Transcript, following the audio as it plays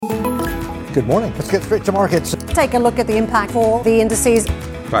Good morning. Let's get straight to markets. Take a look at the impact for the indices.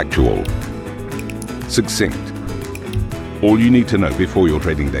 Factual. Succinct. All you need to know before your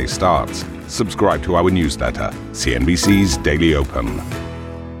trading day starts. Subscribe to our newsletter, CNBC's Daily Open.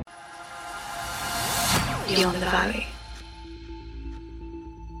 Beyond the Valley.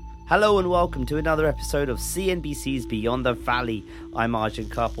 Hello and welcome to another episode of CNBC's Beyond the Valley. I'm Arjun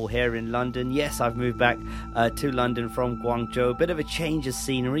Kapil here in London. Yes, I've moved back to London from Guangzhou. A bit of a change of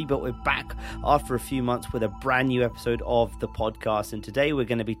scenery, but we're back after a few months with a brand new episode of the podcast. And today we're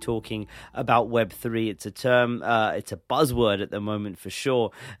going to be talking about Web3. It's a term, it's a buzzword at the moment for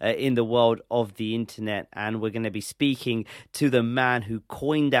sure in the world of the internet. And we're going to be speaking to the man who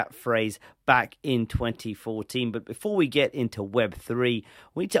coined that phrase back in 2014. But before we get into Web3,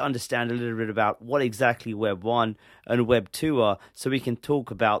 we need to understand a little bit about what exactly Web 1 and Web 2 are so we can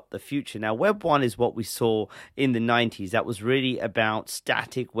talk about the future. Now, Web 1 is what we saw in the 90s. That was really about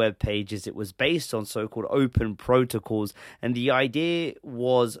static web pages. It was based on so-called open protocols, and the idea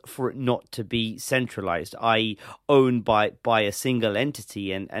was for it not to be centralized, i.e. owned by a single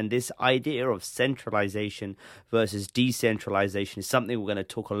entity. And this idea of centralization versus decentralization is something we're going to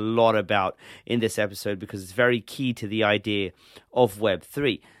talk a lot about in this episode because it's very key to the idea of Web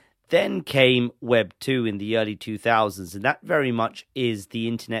 3. Then came Web 2 in the early 2000s, and that very much is the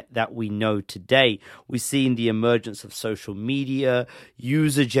internet that we know today. We've seen the emergence of social media,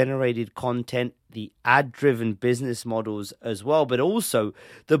 user-generated content, the ad-driven business models as well, but also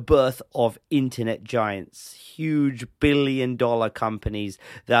the birth of internet giants, huge billion-dollar companies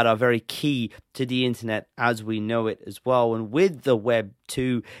that are very key to the internet as we know it as well. And with the Web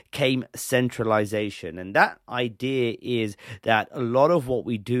 2 came centralization, and that idea is that a lot of what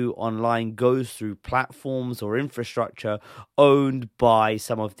we do online goes through platforms or infrastructure owned by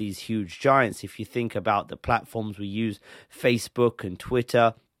some of these huge giants. If you think about the platforms we use, Facebook and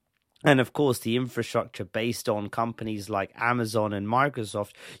Twitter, and of course, the infrastructure based on companies like Amazon and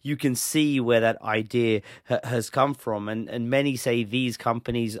Microsoft, you can see where that idea has come from. And many say these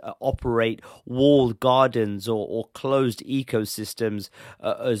companies operate walled gardens or closed ecosystems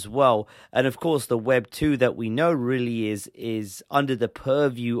as well. And of course, the Web 2 that we know really is under the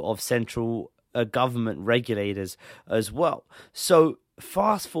purview of central government regulators as well. So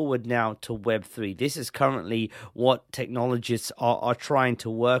fast forward now to Web 3. This is currently what technologists are trying to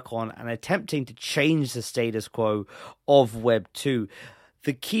work on and attempting to change the status quo of Web 2.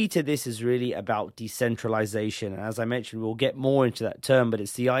 The key to this is really about decentralization. And as I mentioned, we'll get more into that term, but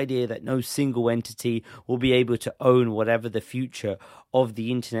it's the idea that no single entity will be able to own whatever the future of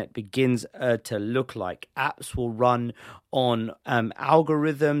the internet begins to look like. Apps will run on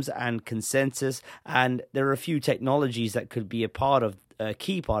algorithms and consensus, and there are a few technologies that could be a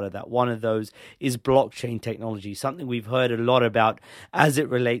key part of that. One of those is blockchain technology, something we've heard a lot about as it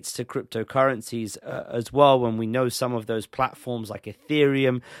relates to cryptocurrencies as well, when we know some of those platforms like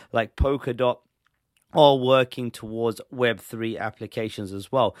Ethereum, like Polkadot, are working towards Web3 applications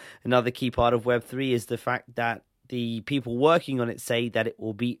as well. Another key part of Web3 is the fact that the people working on it say that it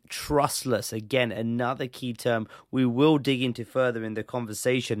will be trustless. Again, another key term we will dig into further in the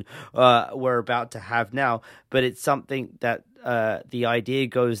conversation we're about to have now, but it's something that the idea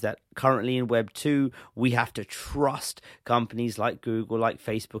goes that currently in Web 2, we have to trust companies like Google, like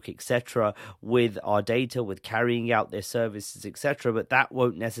Facebook, etc., with our data, with carrying out their services, etc. But that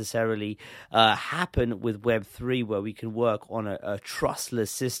won't necessarily happen with Web 3, where we can work on a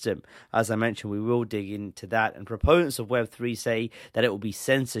trustless system. As I mentioned, we will dig into that. And proponents of Web 3 say that it will be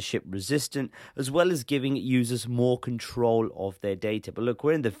censorship resistant, as well as giving users more control of their data. But look,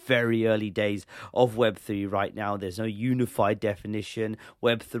 we're in the very early days of Web 3 right now. There's no unified definition.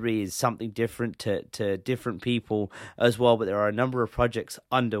 Web 3 is something different to different people as well, but there are a number of projects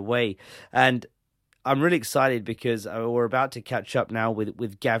underway. And I'm really excited because we're about to catch up now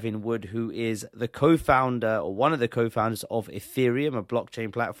with Gavin Wood, who is the co-founder or one of the co-founders of Ethereum, a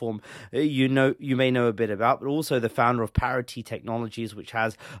blockchain platform you may know a bit about, but also the founder of Parity Technologies, which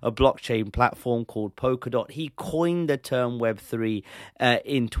has a blockchain platform called Polkadot. He coined the term Web3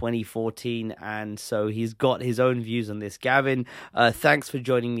 in 2014, and so he's got his own views on this. Gavin, thanks for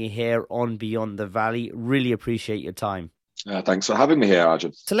joining me here on Beyond the Valley. Really appreciate your time. Thanks for having me here,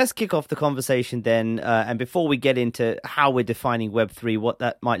 Arjun. So let's kick off the conversation then. And before we get into how we're defining Web3, what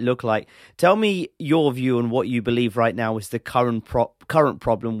that might look like, tell me your view on what you believe right now is the current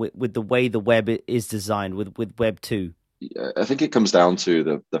problem with the way the web is designed with Web 2. I think it comes down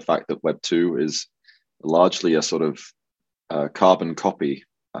to the fact that Web 2 is largely a sort of carbon copy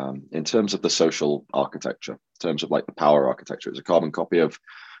in terms of the social architecture, in terms of like the power architecture. It's a carbon copy of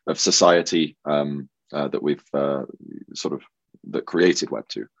society that we've that created Web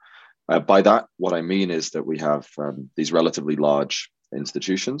 2. By that, what I mean is that we have these relatively large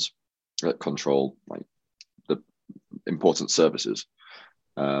institutions that control like the important services.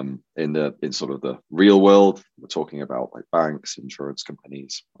 In sort of the real world, we're talking about like banks, insurance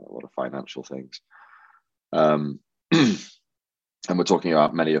companies, a lot of financial things, and we're talking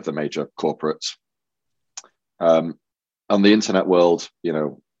about many of the major corporates. On the internet world,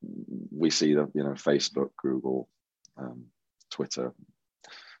 we see the Facebook, Google, Twitter,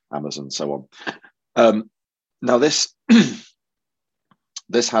 Amazon, so on. Now this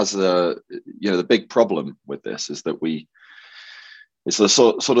this has the big problem with this is that it's the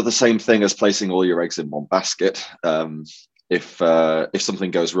sort of the same thing as placing all your eggs in one basket. If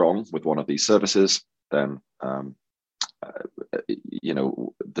something goes wrong with one of these services, then the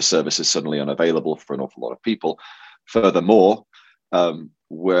service is suddenly unavailable for an awful lot of people. Furthermore,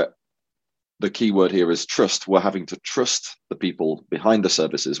 the key word here is trust. We're having to trust the people behind the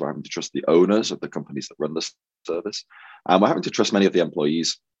services. We're having to trust the owners of the companies that run the service, and we're having to trust many of the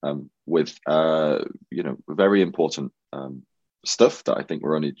employees with very important stuff that I think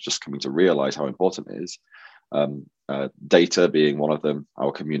we're only just coming to realize how important it is. Data being one of them,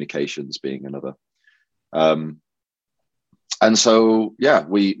 our communications being another. And so,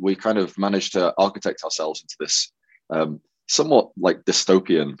 we kind of managed to architect ourselves into this somewhat like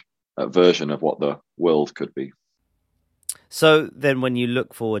dystopian version of what the world could be. So then when you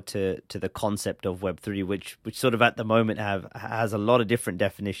look forward to the concept of Web3, which sort of at the moment has a lot of different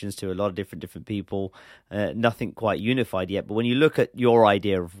definitions to a lot of different people, nothing quite unified yet. But when you look at your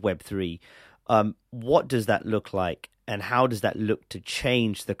idea of Web3, what does that look like, and how does that look to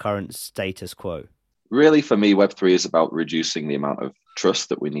change the current status quo? Really, for me, Web3 is about reducing the amount of trust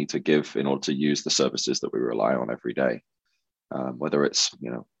that we need to give in order to use the services that we rely on every day, whether it's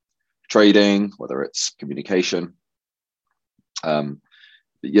trading, whether it's communication. The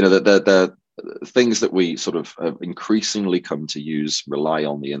things that we sort of have increasingly come to rely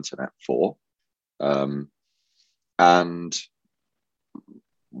on the internet for. And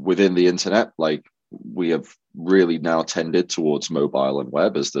within the internet, like we have really now tended towards mobile and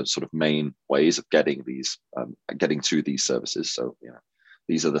web as the sort of main ways of getting to these services. So,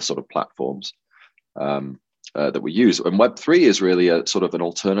 these are the sort of platforms that we use. And Web3 is really a sort of an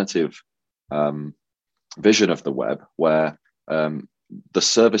alternative vision of the web where the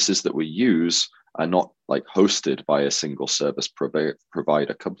services that we use are not like hosted by a single service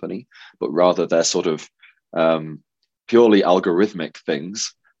provider company, but rather they're sort of purely algorithmic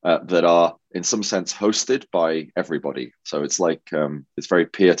things that are in some sense hosted by everybody. So it's like it's very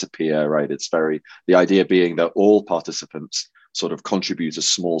peer-to-peer, right? The idea being that all participants sort of contribute a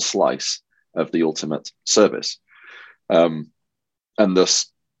small slice of the ultimate service, and thus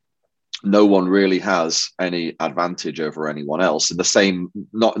no one really has any advantage over anyone else in the same,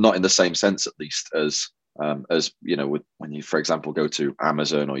 not in the same sense, at least, as when you, for example, go to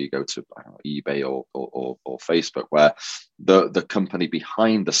Amazon or you go to eBay or Facebook, where the company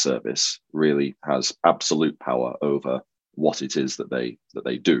behind the service really has absolute power over what it is that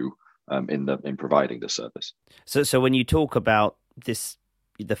they do in providing the service. So when you talk about this,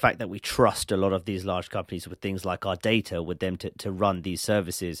 the fact that we trust a lot of these large companies with things like our data, with them to run these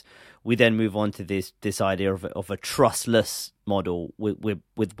services, we then move on to this idea of a trustless model with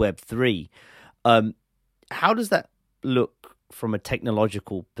Web3. How does that look from a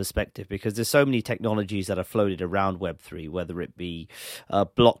technological perspective? Because there's so many technologies that are floated around Web3, whether it be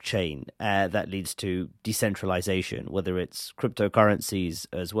blockchain that leads to decentralization, whether it's cryptocurrencies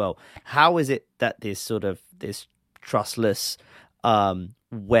as well. How is it that this trustless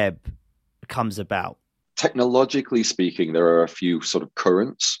web comes about? Technologically speaking, there are a few sort of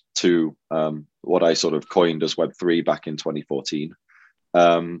currents to what I sort of coined as Web3 back in 2014.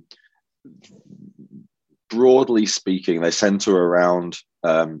 Broadly speaking, they center around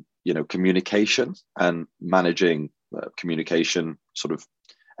communication and managing communication sort of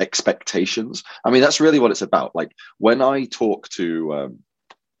expectations. I mean, that's really what it's about. Like when I talk to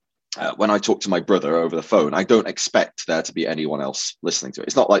my brother over the phone, I don't expect there to be anyone else listening to it.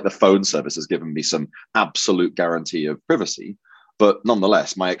 It's not like the phone service has given me some absolute guarantee of privacy, but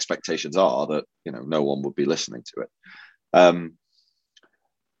nonetheless, my expectations are that no one would be listening to it.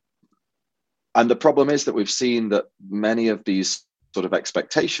 And the problem is that we've seen that many of these sort of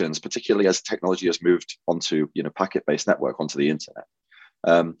expectations, particularly as technology has moved onto packet-based network onto the internet,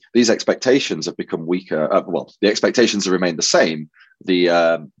 these expectations have become weaker. The expectations have remained the same.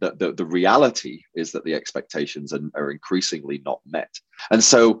 The reality is that the expectations are increasingly not met. And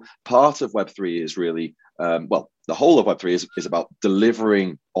so part of Web3 is really, the whole of Web3 is about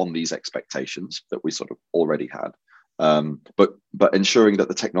delivering on these expectations that we sort of already had, But ensuring that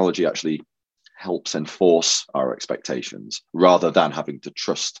the technology actually helps enforce our expectations rather than having to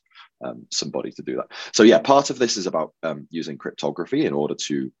trust somebody to do that. So yeah, part of this is about using cryptography in order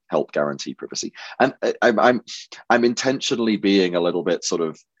to help guarantee privacy. And I'm intentionally being a little bit sort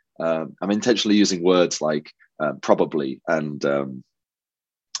of I'm intentionally using words like probably and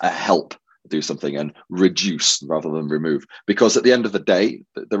help do something and reduce rather than remove, because at the end of the day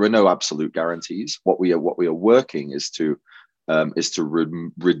there are no absolute guarantees. What we are working is to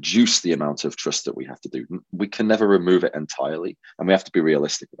reduce the amount of trust that we have to do. We can never remove it entirely, and we have to be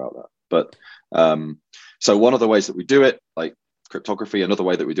realistic about that. But so one of the ways that we do it, like cryptography, another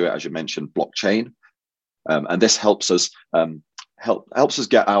way that we do it, as you mentioned, blockchain, and this helps us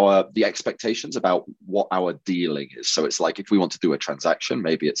get the expectations about what our dealing is. So it's like if we want to do a transaction,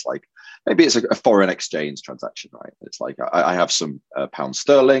 maybe it's a foreign exchange transaction, right? It's like I have some pound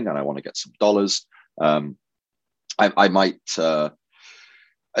sterling and I want to get some dollars. I might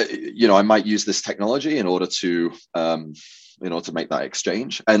use this technology in order to make that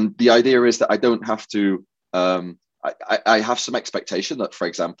exchange. And the idea is that I don't have to. I have some expectation that, for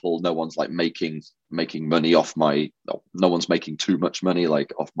example, no one's like making money off no one's making too much money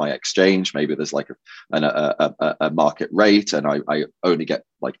like off my exchange. Maybe there's like a market rate, and I only get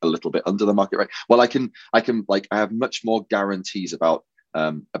like a little bit under the market rate. Well, I have much more guarantees about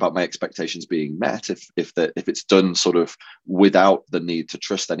my expectations being met if it's done sort of without the need to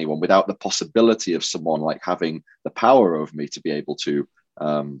trust anyone, without the possibility of someone like having the power over me to be able to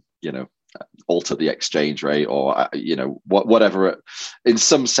alter the exchange rate or whatever, in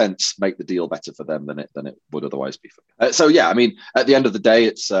some sense make the deal better for them than it would otherwise be for me. So yeah, I mean, at the end of the day,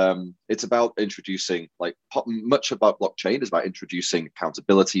 it's about introducing, like, much about blockchain is about introducing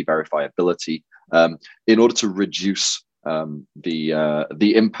accountability, verifiability, in order to reduce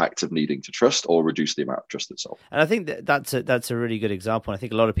the impact of needing to trust or reduce the amount of trust itself. And I think that's a really good example. I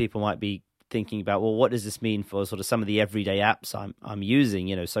think a lot of people might be thinking about, well, what does this mean for sort of some of the everyday apps I'm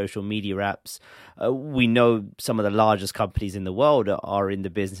using, social media apps? We know some of the largest companies in the world are in the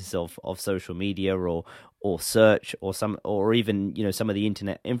business of social media or search or even some of the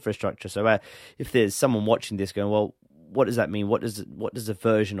internet infrastructure. So if there's someone watching this going, well, what does that mean? What does a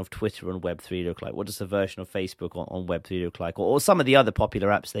version of Twitter on Web3 look like? What does a version of Facebook on Web3 look like? Or some of the other popular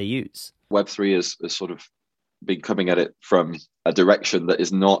apps they use? Web3 is sort of been coming at it from a direction that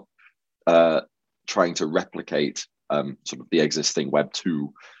is not trying to replicate sort of the existing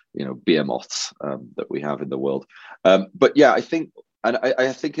Web2, behemoths that we have in the world. But yeah, I think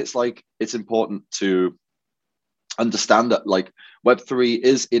it's important to understand that like Web3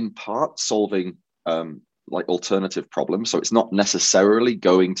 is in part solving like alternative problems. So it's not necessarily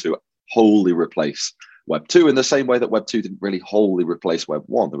going to wholly replace Web 2 in the same way that Web 2 didn't really wholly replace Web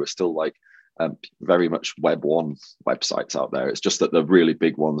 1. There were still like very much Web 1 websites out there. It's just that the really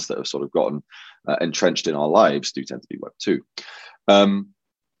big ones that have sort of gotten entrenched in our lives do tend to be Web 2.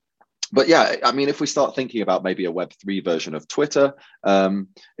 But yeah, I mean, if we start thinking about maybe a Web 3 version of Twitter,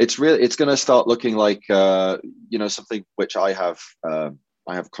 it's going to start looking like something which I have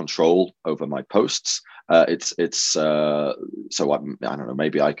control over my posts. So I don't know,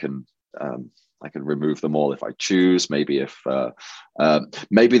 maybe I can remove them all if I choose. Maybe if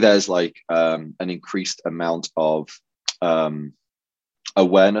maybe there's like an increased amount of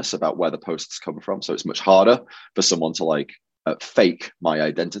awareness about where the posts come from, so it's much harder for someone to like fake my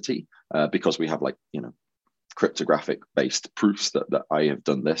identity because we have like cryptographic based proofs that I have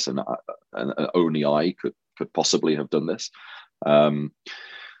done this and only I could possibly have done this.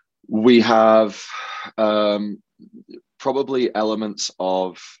 We have probably elements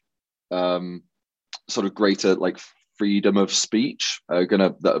of sort of greater like freedom of speech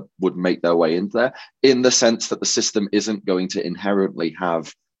that would make their way into there, in the sense that the system isn't going to inherently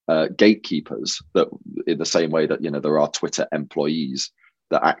have gatekeepers that in the same way that there are Twitter employees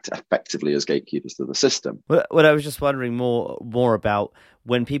that act effectively as gatekeepers to the system. Well, I was just wondering more about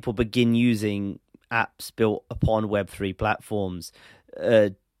when people begin using apps built upon Web3 platforms.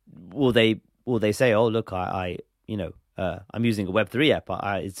 Will they say, oh look, I'm using a Web3 app,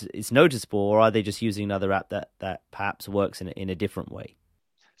 it's noticeable, or are they just using another app that perhaps works in a different way?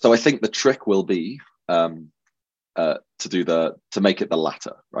 So I think the trick will be to make it the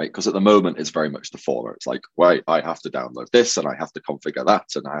latter, right? Because at the moment it's very much the former. It's like, well, I have to download this and I have to configure that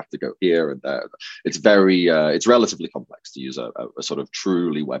and I have to go here and there. It's it's relatively complex to use a sort of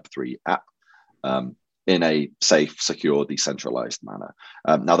truly Web3 app in a safe, secure, decentralized manner.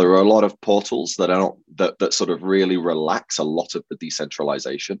 Now, there are a lot of portals that sort of really relax a lot of the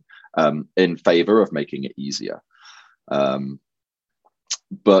decentralization in favor of making it easier. But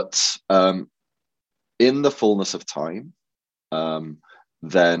in the fullness of time,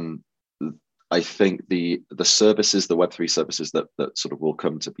 then I think the services, the Web3 services that sort of will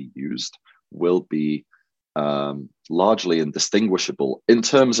come to be used will be largely indistinguishable in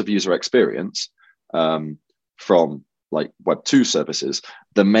terms of user experience from like Web2 services.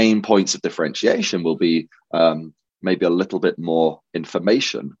 The main points of differentiation will be maybe a little bit more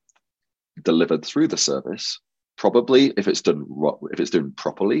information delivered through the service, probably if it's done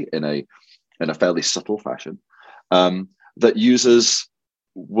properly in a fairly subtle fashion, that users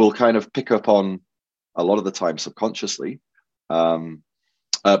will kind of pick up on a lot of the time subconsciously, but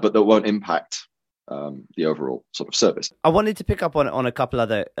that won't impact the overall sort of service. I wanted to pick up on a couple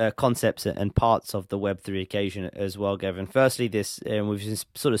other concepts and parts of the Web3 occasion as well, Gavin. Firstly, this, and we've been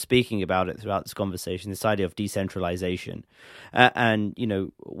sort of speaking about it throughout this conversation, this idea of decentralization. And, you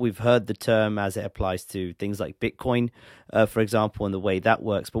know, we've heard the term as it applies to things like Bitcoin, for example, and the way that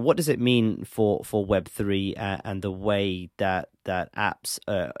works. But what does it mean for Web3 and the way that apps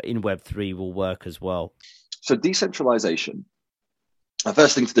in Web3 will work as well? So decentralization, the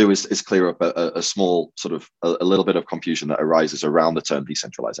first thing to do is clear up a small sort of a little bit of confusion that arises around the term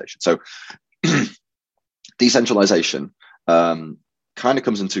decentralization. So decentralization kind of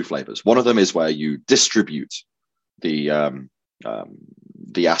comes in two flavors. One of them is where you distribute the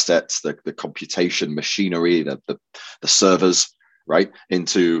assets, the computation machinery, the servers, right,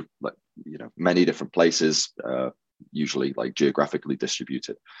 into like, you know, many different places, usually like geographically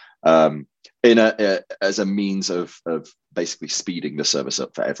distributed, as a means of basically speeding the service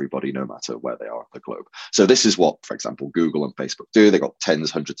up for everybody, no matter where they are on the globe. So this is what, for example, Google and Facebook do. They've got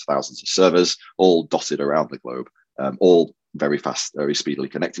tens, hundreds of thousands of servers all dotted around the globe, all very fast, very speedily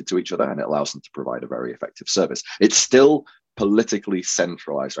connected to each other, and it allows them to provide a very effective service. It's still politically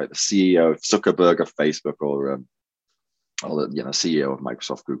centralized, right? The CEO of Zuckerberg of Facebook or the CEO of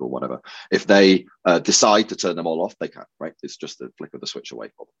Microsoft, Google, whatever. If they decide to turn them all off, they can, right? It's just a flick of the switch away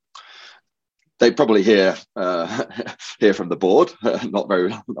for them. They probably hear from the board not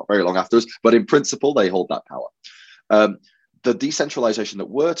very long afterwards, but in principle, they hold that power. The decentralization that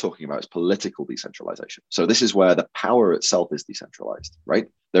we're talking about is political decentralization. So this is where the power itself is decentralized, right?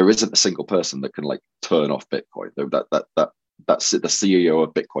 There isn't a single person that can like turn off Bitcoin. That's the CEO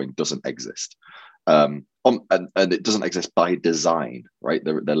of Bitcoin doesn't exist. And it doesn't exist by design, right?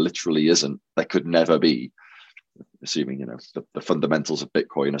 There literally isn't. There could never be, assuming the fundamentals of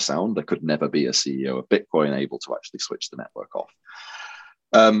Bitcoin are sound. There could never be a CEO of Bitcoin able to actually switch the network off.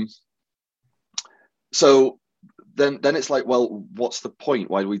 So then it's like, well, what's the point?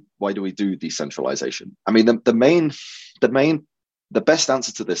 Why do we do decentralization? I mean, the best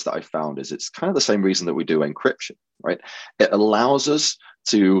answer to this that I found is it's kind of the same reason that we do encryption, right? It allows us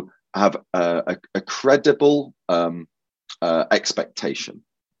to have a credible expectation,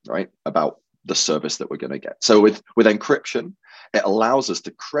 right, about the service that we're going to get. So with encryption, it allows us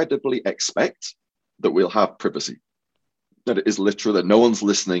to credibly expect that we'll have privacy, that it is literal, that no one's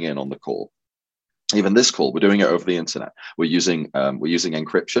listening in on the call. Even this call, we're doing it over the internet. We're using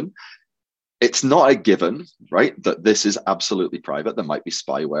encryption. It's not a given, right, that this is absolutely private. There might be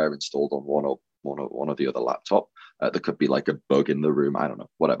spyware installed on one or the other laptop. There could be like a bug in the room. I don't know,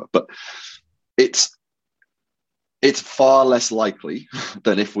 whatever. But it's far less likely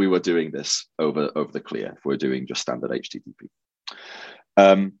than if we were doing this over the clear, if we're doing just standard HTTP.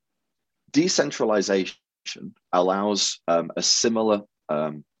 Decentralization allows a similar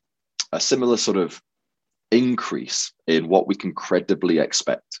sort of increase in what we can credibly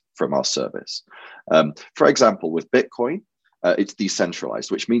expect from our service. For example, with Bitcoin, it's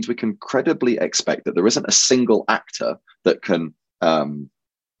decentralized, which means we can credibly expect that there isn't a single actor that can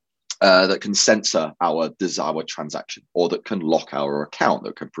censor our transaction, or that can lock our account,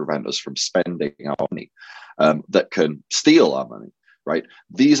 that can prevent us from spending our money, that can steal our money. Right?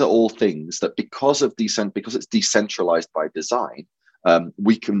 These are all things that because it's decentralized by design,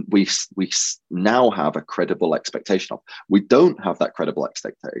 we now have a credible expectation of. We don't have that credible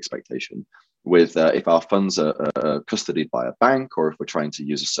expectation with if our funds are custodied by a bank, or if we're trying to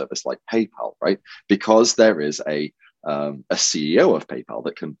use a service like PayPal, right? Because there is a CEO of PayPal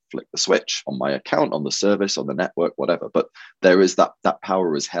that can flick the switch on my account, on the service, on the network, whatever. But there is that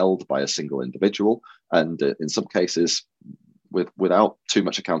power is held by a single individual, and in some cases without too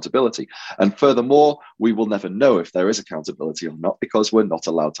much accountability. And furthermore, we will never know if there is accountability or not, because we're not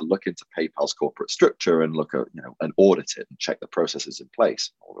allowed to look into PayPal's corporate structure and look at, and audit it and check the processes in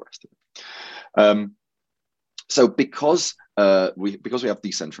place, all the rest of it. So because we have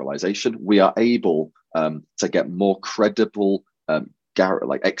decentralization, we are able to get more credible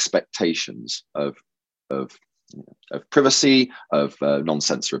expectations of privacy, of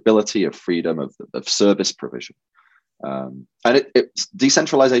non-censorability, of freedom, of service provision. And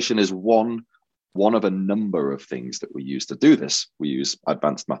decentralization is one of a number of things that we use to do this. We use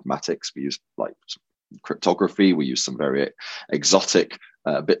advanced mathematics, we use like cryptography, we use some very exotic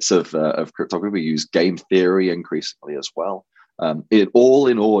bits of cryptography, we use game theory increasingly as well, in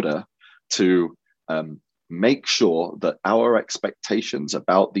order to make sure that our expectations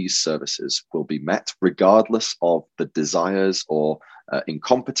about these services will be met regardless of the desires or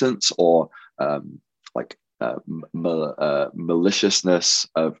incompetence or maliciousness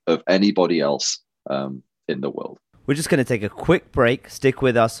of anybody else in the world. We're just going to take a quick break. Stick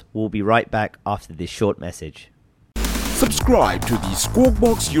with us. We'll be right back after this short message. Subscribe to the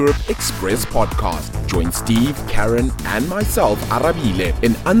Squawkbox Europe Express podcast. Join Steve, Karen, and myself, Arabile,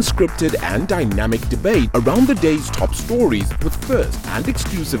 in unscripted and dynamic debate around the day's top stories with first and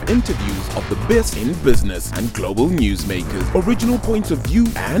exclusive interviews of the best in business and global newsmakers, original points of view,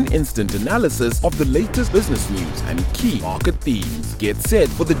 and instant analysis of the latest business news and key market themes. Get set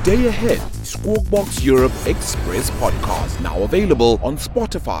for the day ahead. Squawkbox Europe Express podcast, now available on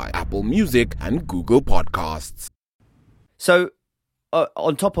Spotify, Apple Music, and Google Podcasts. So,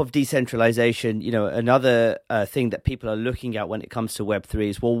 on top of decentralization, another thing that people are looking at when it comes to Web3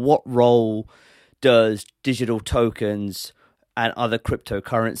 is, well, what role does digital tokens and other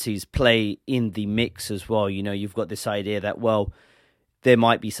cryptocurrencies play in the mix as well? You've got this idea that, well, there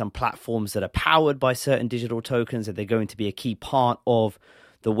might be some platforms that are powered by certain digital tokens, and they're going to be a key part of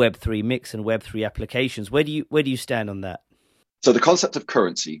the Web3 mix and Web3 applications. Where do you stand on that? So the concept of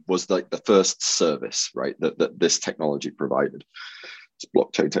currency was like the first service, right, that this technology provided. It's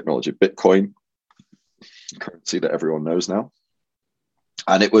blockchain technology, Bitcoin, currency that everyone knows now.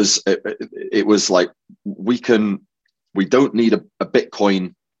 And it was like, we don't need a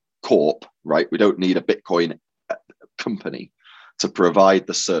Bitcoin corp, right? We don't need a Bitcoin company to provide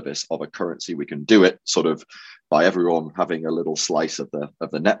the service of a currency. We can do it sort of by everyone having a little slice of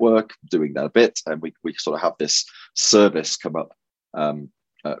the network, doing their bit, and we sort of have this service come up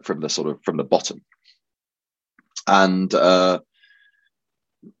from the bottom. And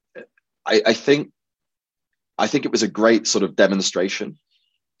I think it was a great sort of demonstration.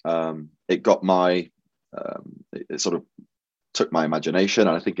 It got it sort of took my imagination,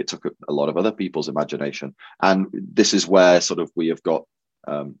 and I think it took a lot of other people's imagination. And this is where sort of we have got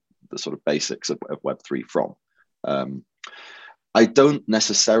the sort of basics of Web3 from. I don't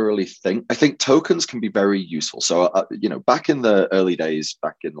necessarily I think tokens can be very useful. So, back in the early days,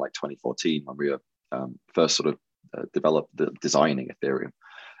 back in like 2014, when we were first sort of designing Ethereum,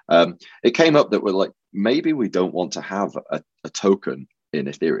 it came up that we're like, maybe we don't want to have a token in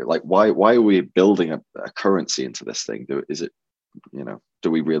Ethereum. Like, why are we building a currency into this thing? Do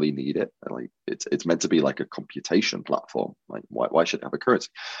we really need it? Like, it's meant to be like a computation platform. Like, why should it have a currency?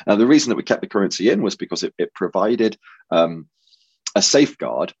 Now, the reason that we kept the currency in was because it provided a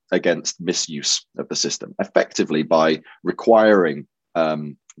safeguard against misuse of the system, effectively by requiring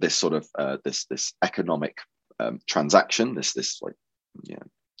this sort of this economic transaction, this like,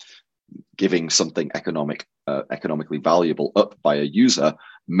 giving something economically valuable up by a user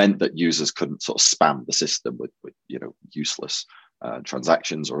meant that users couldn't sort of spam the system with useless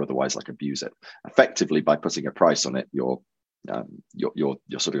transactions or otherwise like abuse it. Effectively, by putting a price on it, you're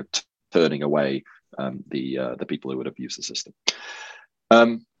sort of turning away the people who would abuse the system.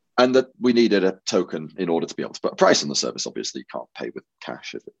 And that we needed a token in order to be able to put a price on the service. Obviously, you can't pay with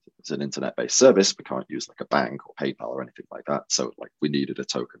cash if it's an internet-based service. We can't use like a bank or PayPal or anything like that. So, like, we needed a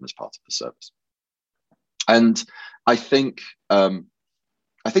token as part of the service. And I think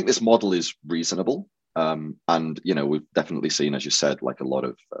this model is reasonable. And we've definitely seen, as you said, like a lot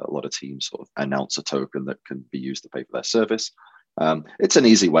of teams sort of announce a token that can be used to pay for their service. It's an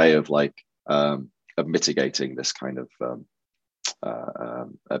easy way of mitigating this kind of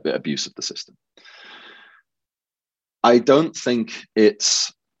abuse of the system. I don't think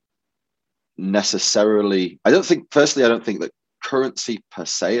it's necessarily. I don't think that currency per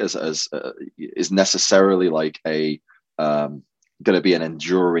se is necessarily like going to be an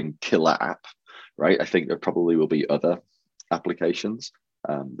enduring killer app, right? I think there probably will be other applications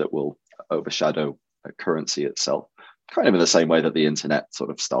that will overshadow currency itself. Kind of in the same way that the internet sort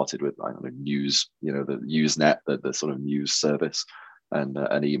of started with, news, the Usenet, the sort of news service,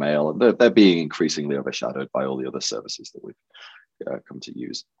 and email, and they're being increasingly overshadowed by all the other services that we've come to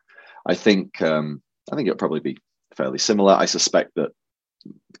use. I think it'll probably be fairly similar. I suspect that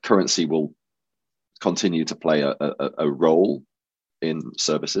currency will continue to play a role in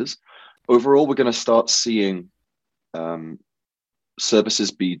services. Overall, we're going to start seeing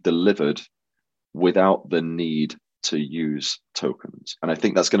services be delivered without the need to use tokens. And I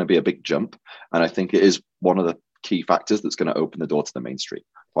think that's going to be a big jump. And I think it is one of the key factors that's going to open the door to the mainstream.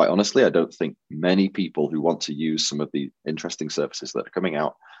 Quite honestly, I don't think many people who want to use some of the interesting services that are coming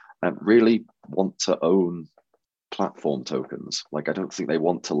out really want to own platform tokens. Like, I don't think they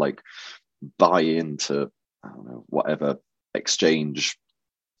want to like buy into, I don't know, whatever exchange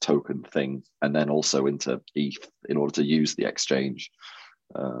token thing, and then also into ETH in order to use the exchange.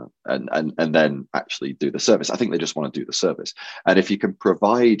 And then actually do the service. I think they just want to do the service. And if you can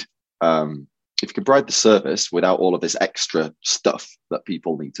provide the service without all of this extra stuff that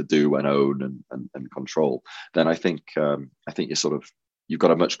people need to do and own and control, then I think you've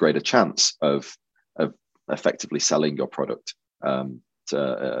got a much greater chance of effectively selling your product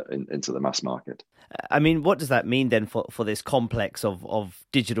into the mass market. I mean, what does that mean then for this complex of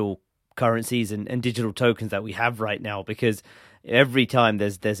digital currencies and digital tokens that we have right now? Because every time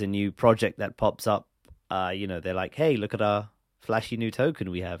there's a new project that pops up, they're like, hey, look at our flashy new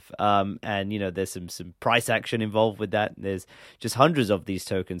token we have. And, there's some price action involved with that. There's just hundreds of these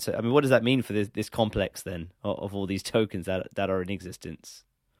tokens. So, I mean, what does that mean for this complex then of all these tokens that are in existence?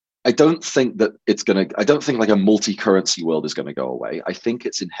 I don't think that I don't think like a multi-currency world is going to go away. I think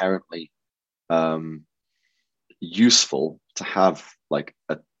it's inherently useful to have like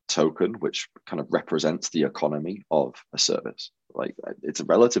a token which kind of represents the economy of a service. Like, it's a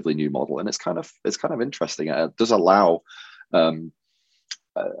relatively new model, and it's kind of interesting. It does allow it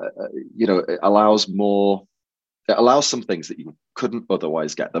allows some things that you couldn't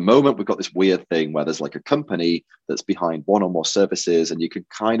otherwise get. At the moment, we've got this weird thing where there's like a company that's behind one or more services, and you can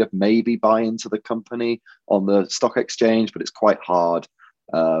kind of maybe buy into the company on the stock exchange, but it's quite hard.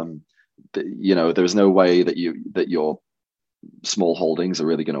 There's no way that your small holdings are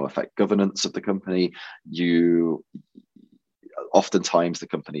really going to affect governance of the company. Oftentimes the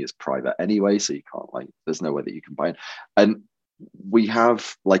company is private anyway, so you can't there's no way that you can buy in. And we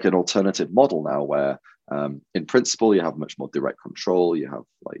have like an alternative model now where in principle you have much more direct control. You have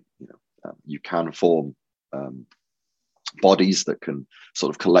you can form bodies that can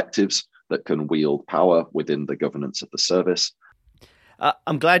sort of collectives that can wield power within the governance of the service.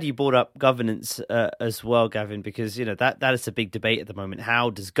 I'm glad you brought up governance as well, Gavin, because that is a big debate at the moment. How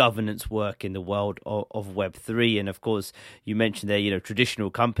does governance work in the world of Web3? And of course, you mentioned there,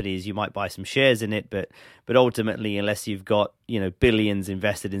 traditional companies, you might buy some shares in it, but ultimately, unless you've got billions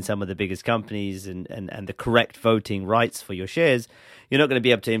invested in some of the biggest companies and the correct voting rights for your shares, you're not going to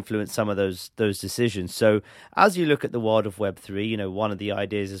be able to influence some of those decisions. So as you look at the world of Web3, one of the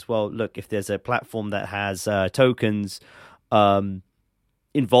ideas as well, look, if there's a platform that has tokens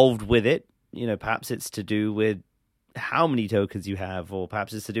involved with it, perhaps it's to do with how many tokens you have, or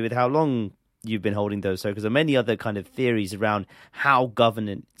perhaps it's to do with how long you've been holding those tokens, or many other kind of theories around how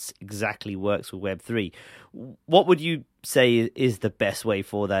governance exactly works with Web3. What would you say is the best way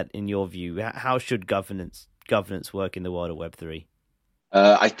for that in your view? How should governance work in the world of Web3?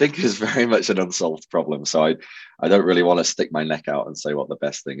 I think it's very much an unsolved problem. So I don't really want to stick my neck out and say what the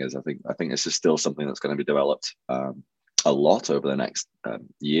best thing is. I think this is still something that's going to be developed a lot over the next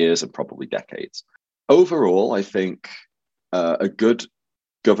years and probably decades. Overall, I think a good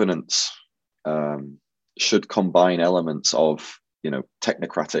governance should combine elements of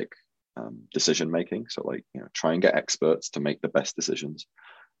technocratic decision making. So try and get experts to make the best decisions,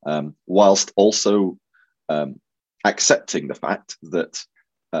 whilst also accepting the fact that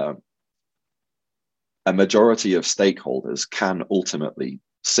a majority of stakeholders can ultimately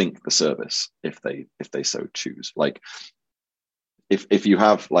sink the service if they so choose. Like if you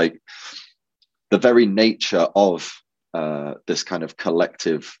have the very nature of this kind of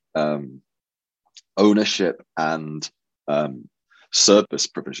collective ownership and service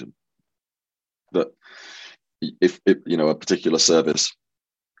provision, that if a particular service,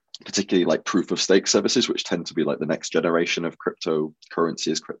 particularly like proof of stake services, which tend to be like the next generation of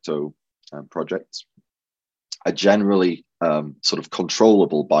cryptocurrencies, crypto projects, are generally sort of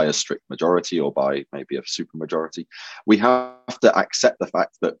controllable by a strict majority or by maybe a super majority. We have to accept the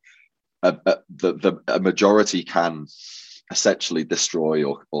fact that a majority can essentially destroy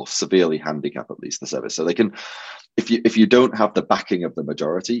or severely handicap at least the service. So they can, if you don't have the backing of the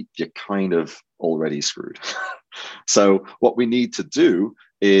majority, you're kind of already screwed. So what we need to do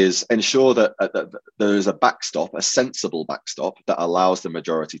is ensure that there is a backstop, a sensible backstop that allows the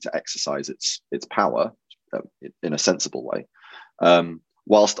majority to exercise its power in a sensible way,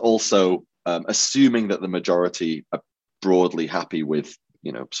 whilst also assuming that the majority are broadly happy with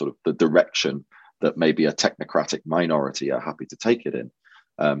sort of the direction that maybe a technocratic minority are happy to take it in.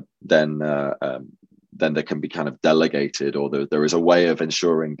 Then then they can be kind of delegated, or there is a way of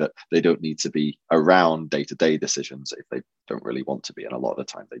ensuring that they don't need to be around day-to-day decisions if they don't really want to be, and a lot of the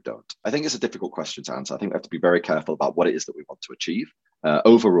time they don't. I think it's a difficult question to answer. I think we have to be very careful about what it is that we want to achieve.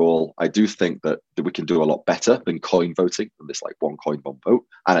 Overall, I do think that we can do a lot better than coin voting, than this like one coin, one vote.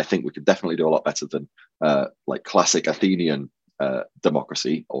 And I think we could definitely do a lot better than like classic Athenian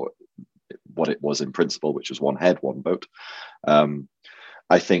democracy, or what it was in principle, which was one head, one vote.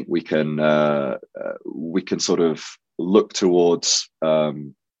 I think we can sort of look towards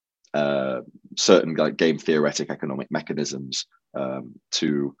certain like game theoretic economic mechanisms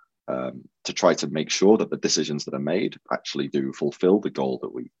to try to make sure that the decisions that are made actually do fulfill the goal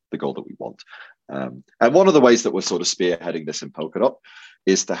that we want. And one of the ways that we're sort of spearheading this in Polkadot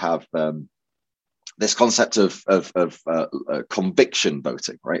is to have this concept of conviction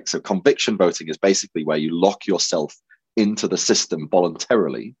voting, right? So conviction voting is basically where you lock yourself into the system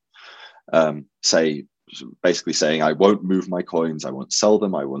voluntarily, basically saying, I won't move my coins, I won't sell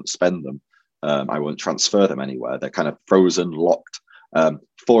them, I won't spend them, I won't transfer them anywhere. They're kind of frozen, locked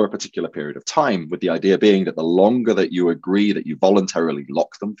for a particular period of time, with the idea being that the longer that you agree that you voluntarily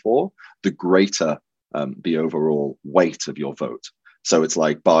lock them for, the greater the overall weight of your vote. So it's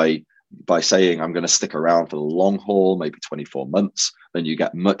like by saying I'm going to stick around for the long haul, maybe 24 months, then you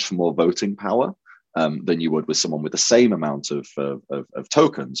get much more voting power than you would with someone with the same amount of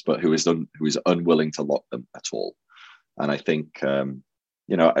tokens, but who is unwilling to lock them at all. And I think I'm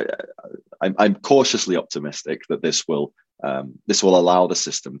cautiously optimistic that this will allow the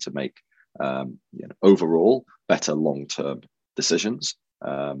system to make overall better long-term decisions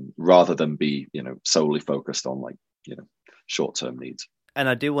rather than be solely focused on short-term needs. And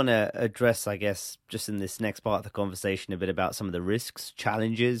I do want to address, I guess, just in this next part of the conversation, a bit about some of the risks,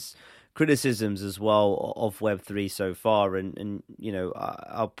 challenges, criticisms as well of Web3 so far. And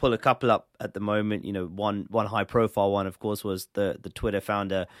I'll pull a couple up at the moment. One high profile one, of course, was the Twitter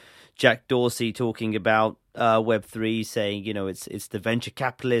founder Jack Dorsey talking about Web3, saying, it's the venture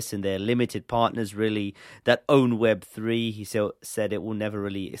capitalists and their limited partners really that own Web3. He said it will never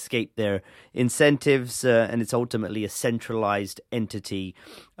really escape their incentives, and it's ultimately a centralized entity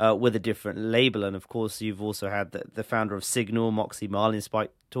with a different label. And of course, you've also had the founder of Signal, Moxie Marlinspike,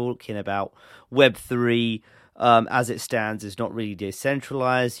 talking about Web3 as it stands is not really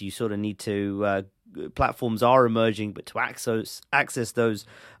decentralized. You sort of need to platforms are emerging, but to access those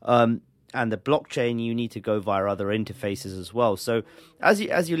and the blockchain, you need to go via other interfaces as well. So as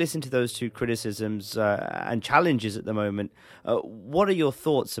you listen to those two criticisms and challenges at the moment, what are your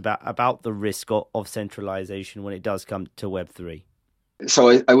thoughts about the risk of centralization when it does come to Web3?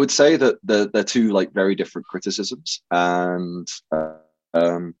 So I would say that they're two very different criticisms, and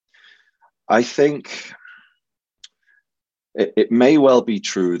I think it may well be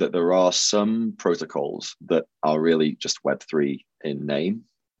true that there are some protocols that are really just Web3 in name,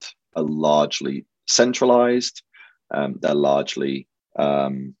 are largely centralized. They're largely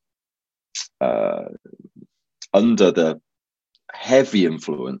under the heavy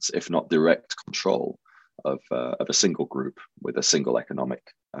influence, if not direct control, of a single group with a single economic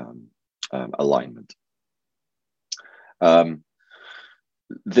alignment.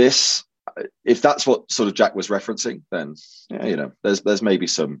 If that's what sort of Jack was referencing, then there's maybe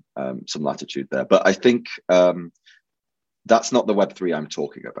some latitude there. But I think that's not the Web3 I'm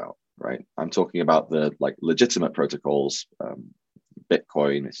talking about, right? I'm talking about the legitimate protocols,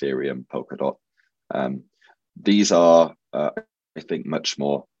 Bitcoin, Ethereum, Polkadot. These are, I think, much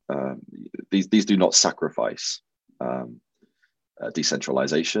more. These do not sacrifice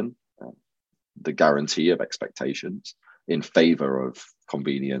decentralization, the guarantee of expectations, in favor of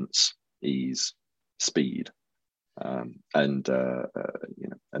convenience, ease, speed, and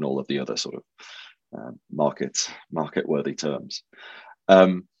all of the other sort of market-worthy terms.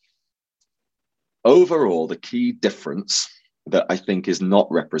 Overall, the key difference that I think is not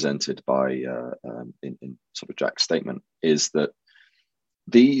represented by in sort of Jack's statement is that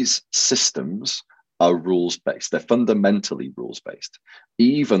these systems are rules-based. They're fundamentally rules-based,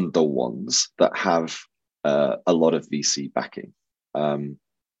 even the ones that have a lot of VC backing.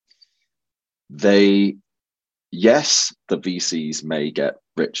 Yes, the VCs may get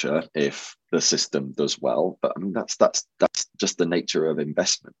richer if the system does well, but I mean that's just the nature of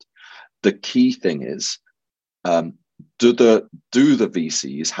investment. The key thing is, do the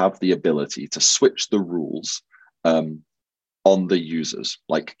VCs have the ability to switch the rules on the users?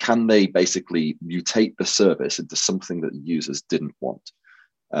 Can they basically mutate the service into something that users didn't want?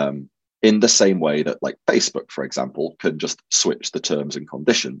 In the same way that Facebook, for example, can just switch the terms and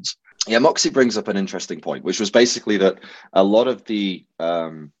conditions. Yeah, Moxie brings up an interesting point, which was basically that a lot of the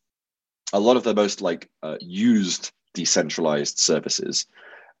a lot of the most used decentralized services,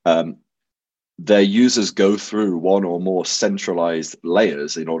 their users go through one or more centralized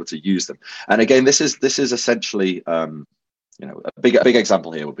layers in order to use them. And again, this is essentially, a big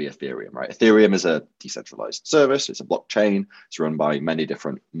example here would be Ethereum, right? Ethereum is a decentralized service. It's a blockchain. It's run by many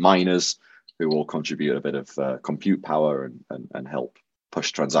different miners who will contribute a bit of compute power and help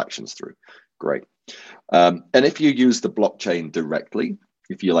push transactions through. Great. And if you use the blockchain directly,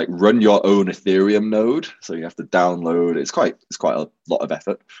 if you run your own Ethereum node, so you have to download, it's quite a lot of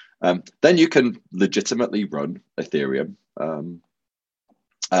effort. Then you can legitimately run Ethereum in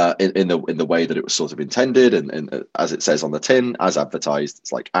the way that it was sort of intended, and as it says on the tin, as advertised,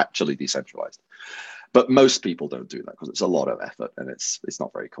 it's actually decentralized. But most people don't do that because it's a lot of effort and it's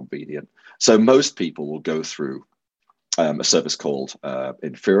not very convenient. So most people will go through a service called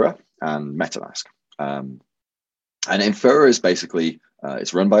Infura and MetaMask. And Infura is basically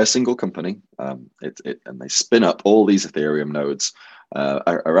it's run by a single company, and they spin up all these Ethereum nodes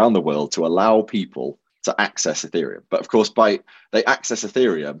around the world to allow people to access Ethereum. But of course, they access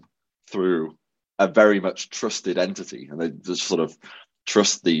Ethereum through a very much trusted entity, and they just sort of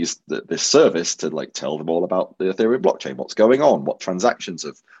trust this service to tell them all about the Ethereum blockchain, what's going on, what transactions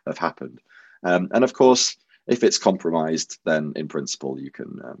have happened, and of course, if it's compromised, then in principle you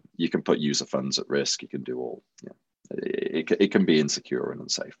can put user funds at risk. You can do all. It can be insecure and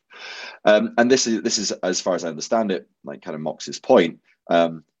unsafe. And this is, as far as I understand it, kind of Mox's point.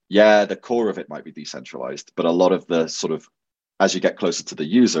 The core of it might be decentralized, but a lot of the sort of, as you get closer to the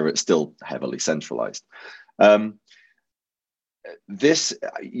user, it's still heavily centralized. These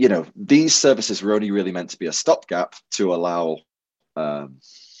services were only really meant to be a stopgap to allow, for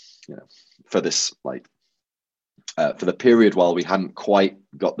this for the period while we hadn't quite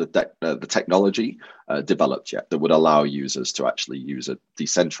got the technology developed yet that would allow users to actually use a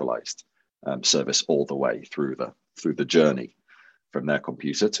decentralized service all the way through the journey from their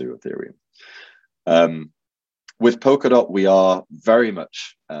computer to Ethereum. With Polkadot, we are very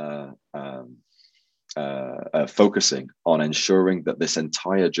much focusing on ensuring that this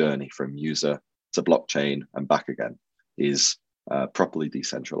entire journey from user to blockchain and back again is properly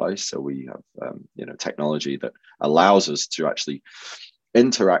decentralized. So we have technology that allows us to actually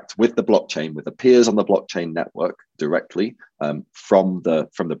interact with the blockchain, with the peers on the blockchain network directly from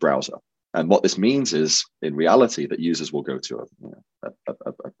the browser. And what this means is, in reality, that users will go to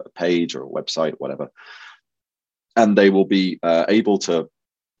a page or a website, whatever, and they will be able to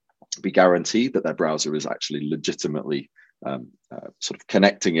be guaranteed that their browser is actually legitimately sort of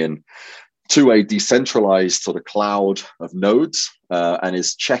connecting in to a decentralized sort of cloud of nodes, and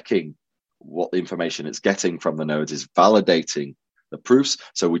is checking what the information it's getting from the nodes, is validating the proofs.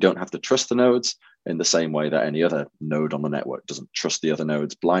 So we don't have to trust the nodes in the same way that any other node on the network doesn't trust the other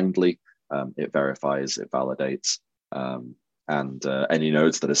nodes blindly. It verifies, it validates, and any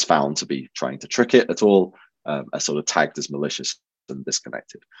nodes that is found to be trying to trick it at all are sort of tagged as malicious and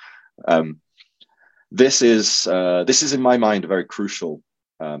disconnected. This is in my mind a very crucial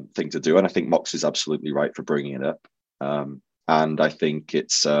thing to do, and I think Mox is absolutely right for bringing it up. And I think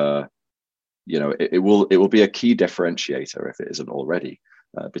it's it will be a key differentiator, if it isn't already,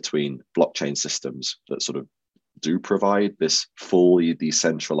 between blockchain systems that sort of do provide this fully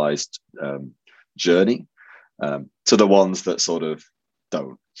decentralized journey to the ones that sort of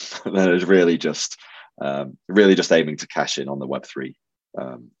don't. That is really just aiming to cash in on the Web3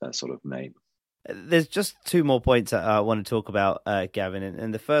 sort of name. There's just two more points I want to talk about, Gavin,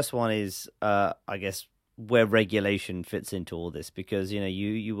 and the first one is, I guess, where regulation fits into all this, because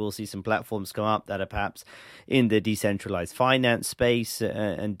you will see some platforms come up that are perhaps in the decentralized finance space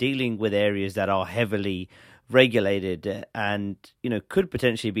and dealing with areas that are heavily regulated and could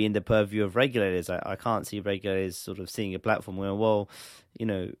potentially be in the purview of regulators. I can't see regulators sort of seeing a platform going, well,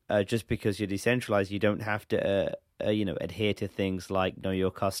 just because you're decentralized, you don't have to adhere to things like know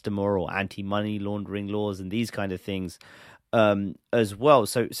your customer or anti-money laundering laws and these kind of things as well.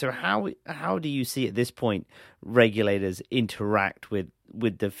 So how do you see at this point regulators interact with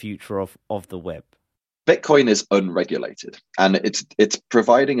the future of the web? Bitcoin is unregulated, and it's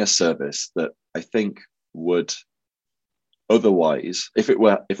providing a service that I think would otherwise, if it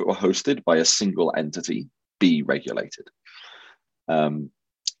were hosted by a single entity, be regulated.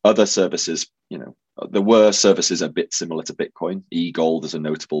 Other services, there were services a bit similar to Bitcoin. eGold is a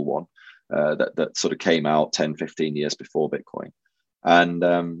notable one that sort of came out 10, 15 years before Bitcoin. And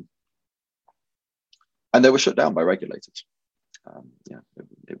they were shut down by regulators.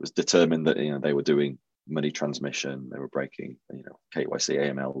 It was determined that they were doing money transmission, they were breaking KYC,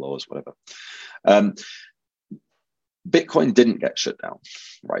 AML laws, whatever. Bitcoin didn't get shut down,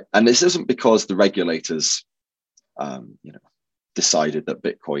 right? And this isn't because the regulators, decided that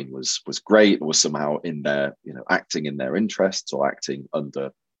Bitcoin was great or was somehow in their, acting in their interests or acting under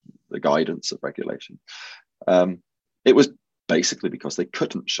the guidance of regulation. It was basically because they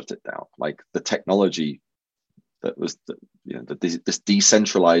couldn't shut it down. Like the technology that was, this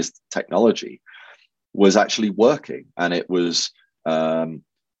decentralized technology was actually working, and it was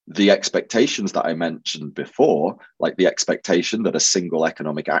the expectations that I mentioned before, like the expectation that a single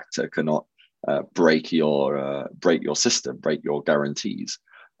economic actor cannot break your system, break your guarantees,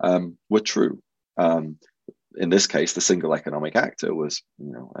 were true. In this case, the single economic actor was,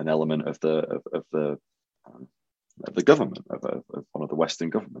 an element of the government, of one of the Western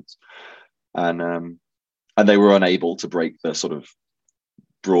governments, and they were unable to break the sort of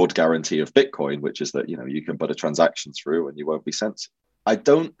broad guarantee of Bitcoin, which is that you can put a transaction through and you won't be censored. I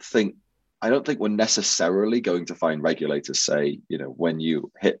don't think we're necessarily going to find regulators say, when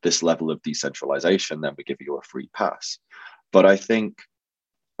you hit this level of decentralization, then we give you a free pass. But I think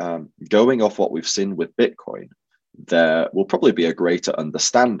going off what we've seen with Bitcoin, there will probably be a greater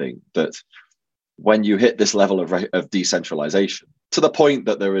understanding that when you hit this level of decentralization, to the point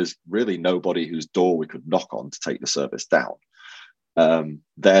that there is really nobody whose door we could knock on to take the service down,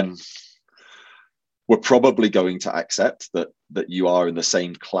 then we're probably going to accept that you are in the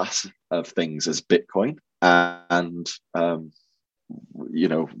same class of things as Bitcoin, and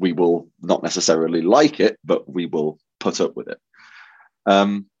we will not necessarily like it, but we will put up with it.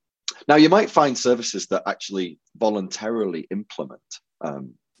 Now, you might find services that actually voluntarily implement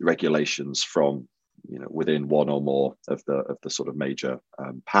regulations from within one or more of the sort of major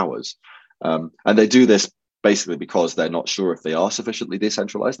powers, and they do this basically because they're not sure if they are sufficiently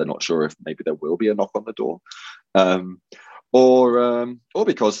decentralized. They're not sure if maybe there will be a knock on the door, or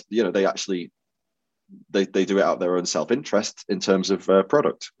because they actually they do it out of their own self-interest in terms of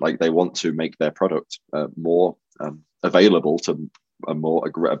product. Like they want to make their product more available to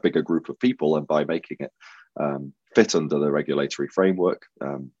a bigger group of people, and by making it fit under the regulatory framework,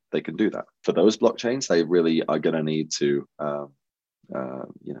 they can do that. For those blockchains, they really are going to need to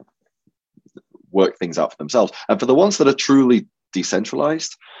work things out for themselves. And for the ones that are truly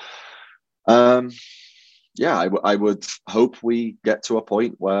decentralized, I would hope we get to a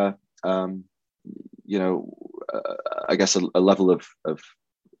point where, I guess a level of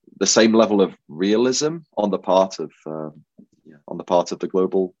the same level of realism on the part of the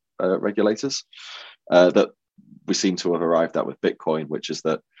global regulators that we seem to have arrived at with Bitcoin, which is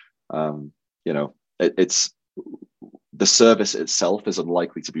that, it's the service itself is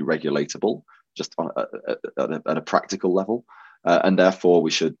unlikely to be regulatable just at a practical level, and therefore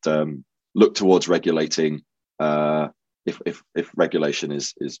we should look towards regulating. If regulation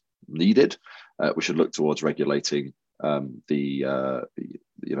is needed, we should look towards regulating the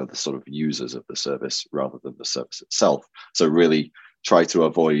sort of users of the service rather than the service itself. So really try to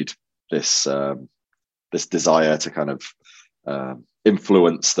avoid this desire to kind of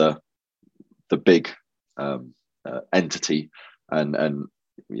influence the big entity and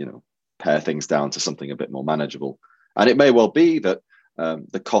pare things down to something a bit more manageable. And it may well be that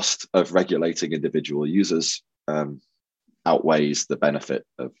the cost of regulating individual users outweighs the benefit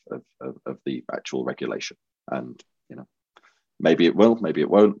of the actual regulation. And maybe it will, maybe it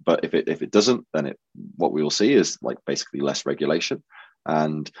won't. But if it doesn't, then what we will see is like basically less regulation.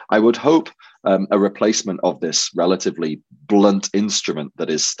 And I would hope a replacement of this relatively blunt instrument that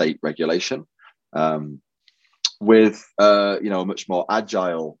is state regulation with a much more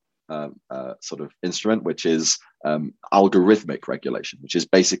agile sort of instrument, which is algorithmic regulation, which is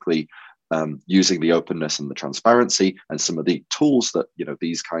basically using the openness and the transparency and some of the tools that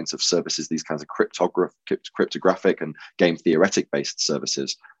these kinds of services, these kinds of cryptographic and game theoretic based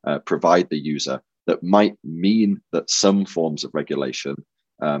services provide the user, that might mean that some forms of regulation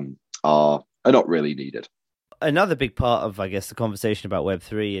are not really needed. Another big part of, I guess, the conversation about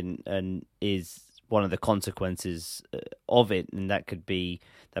Web3 and is one of the consequences of it, and that could be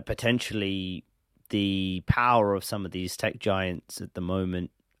that potentially the power of some of these tech giants at the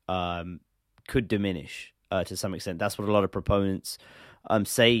moment could diminish to some extent. That's what a lot of proponents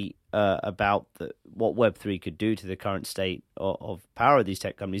say about what Web3 could do to the current state of power of these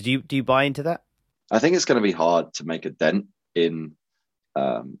tech companies. Do you buy into that? I think it's going to be hard to make a dent in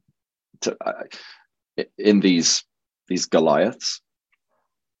these Goliaths.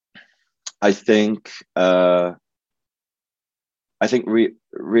 I think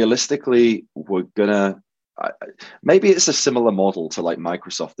realistically, we're gonna maybe it's a similar model to like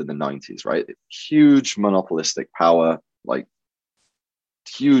Microsoft in the 90s, right? Huge monopolistic power, like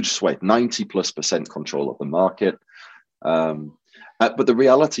huge sway, 90+% control of the market. But the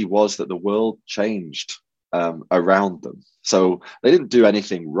reality was that the world changed around them. So they didn't do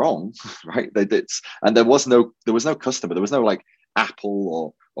anything wrong, right? They did, and there was no customer. There was no like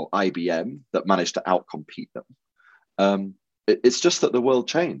Apple or IBM that managed to outcompete them. It's just that the world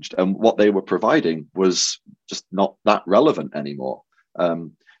changed, and what they were providing was just not that relevant anymore.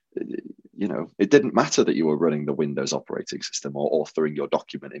 It didn't matter that you were running the Windows operating system or authoring your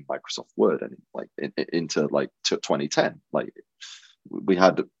document in Microsoft Word into 2010. Like we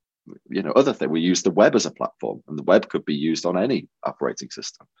had, other things. We used the web as a platform, and the web could be used on any operating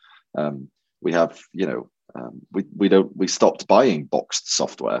system. We have, we stopped buying boxed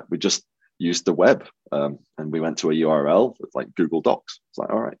software. We just used the web, and we went to a URL with like Google Docs. It's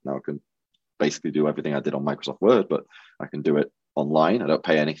like, all right, now I can basically do everything I did on Microsoft Word, but I can do it online. I don't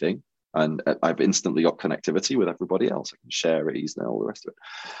pay anything, and I've instantly got connectivity with everybody else. I can share it easily, all the rest of it.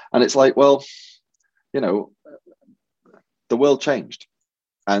 And it's like, well, the world changed,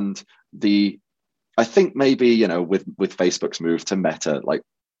 and I think maybe with Facebook's move to Meta, like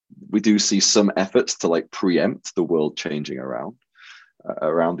we do see some efforts to like preempt the world changing around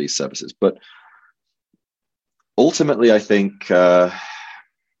these services, but ultimately, I think I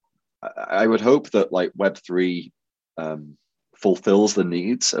would hope that like Web3 fulfills the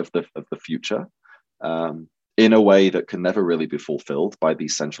needs of the future in a way that can never really be fulfilled by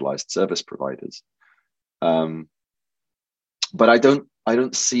these centralized service providers. But I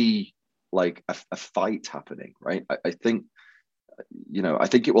don't see like a fight happening, right? I think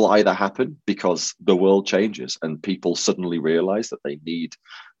it will either happen because the world changes and people suddenly realize that they need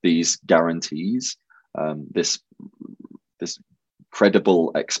these guarantees, this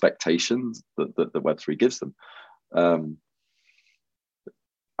credible expectations that Web3 gives them.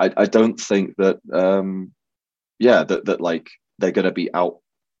 I don't think that like they're going to be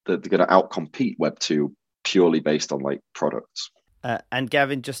they're going to outcompete Web2 purely based on like products. And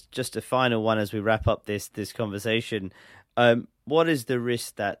Gavin, just a final one as we wrap up this conversation. What is the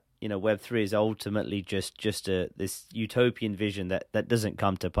risk that Web3 is ultimately just this utopian vision that doesn't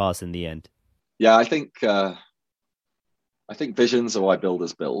come to pass in the end? Yeah, I think visions are why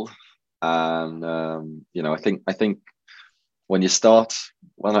builders build, and I think when you start,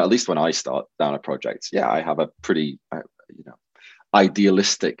 well, at least when I start down a project, I have a pretty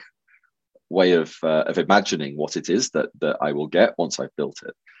idealistic way of imagining what it is that I will get once I've built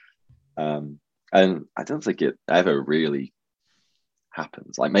it, and I don't think it ever really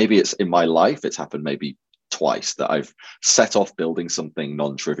happens. Like maybe it's in my life, it's happened maybe twice that I've set off building something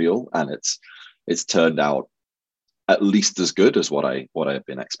non-trivial and it's turned out at least as good as what I've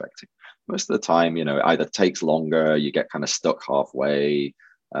been expecting. Most of the time, it either takes longer, you get kind of stuck halfway,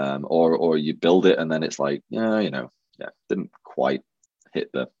 or you build it and then it's like, didn't quite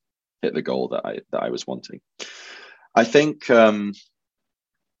hit the goal that I was wanting. I think it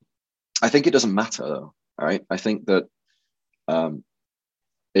doesn't matter though. All right. I think that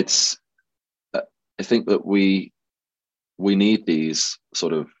I think that we need these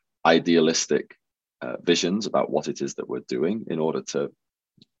sort of idealistic visions about what it is that we're doing in order to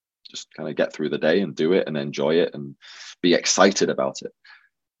just kind of get through the day and do it and enjoy it and be excited about it.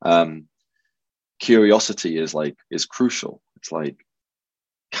 Curiosity is crucial. It's like,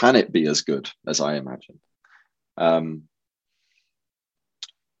 can it be as good as I imagine?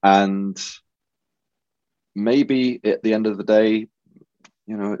 And maybe at the end of the day,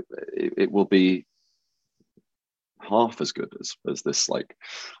 it will be half as good as this like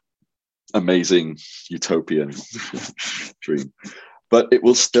amazing utopian dream, but it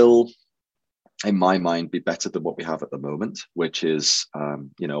will still, in my mind, be better than what we have at the moment, which is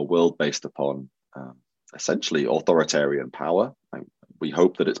a world based upon essentially authoritarian power. We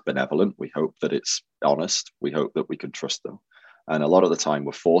hope that it's benevolent. We hope that it's honest. We hope that we can trust them. And a lot of the time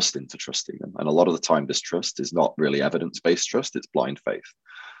we're forced into trusting them. And a lot of the time this trust is not really evidence-based trust, it's blind faith.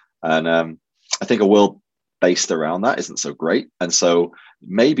 And I think a world based around that isn't so great. And so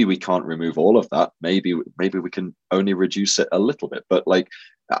maybe we can't remove all of that. Maybe we can only reduce it a little bit. But like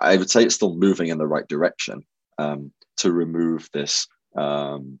I would say it's still moving in the right direction to remove this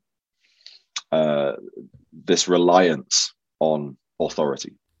this reliance on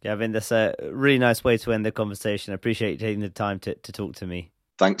authority. Gavin, that's a really nice way to end the conversation. I appreciate you taking the time to talk to me.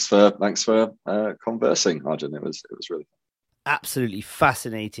 Thanks for conversing, Arjun. It was really fun. Absolutely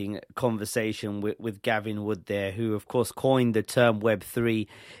fascinating conversation with Gavin Wood there, who of course coined the term Web3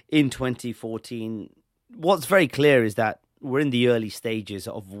 in 2014. What's very clear is that we're in the early stages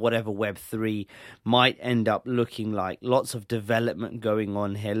of whatever Web3 might end up looking like. Lots of development going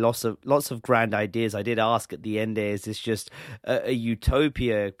on here, lots of grand ideas. I did ask at the end there, is this just a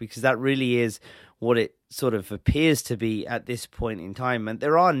utopia? Because that really is what it sort of appears to be at this point in time. And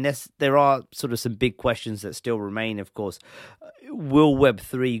there are sort of some big questions that still remain, of course. Will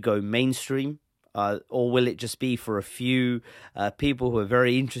Web3 go mainstream? Or will it just be for a few people who are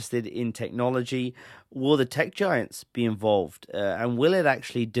very interested in technology? Will the tech giants be involved? And will it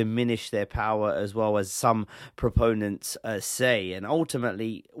actually diminish their power as well, as some proponents say? And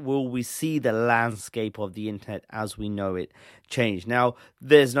ultimately, will we see the landscape of the internet as we know it change? Now,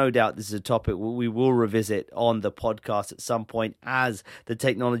 there's no doubt this is a topic we will revisit on the podcast at some point as the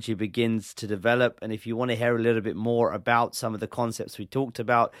technology begins to develop. And if you want to hear a little bit more about some of the concepts we talked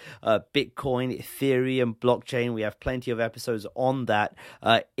about, Bitcoin, Ethereum, blockchain, we have plenty of episodes on that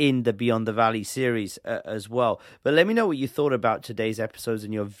in the Beyond the Valley series as well. But let me know what you thought about today's episodes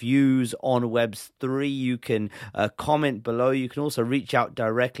and your views on Web3. You can comment below. You can also reach out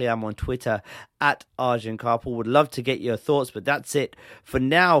directly. I'm on Twitter at Arjun Karpal. Would love to get your thoughts, but that's it for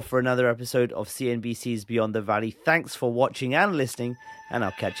now for another episode of CNBC's Beyond the Valley. Thanks for watching and listening, and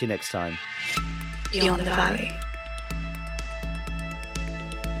I'll catch you next time. Beyond the Valley.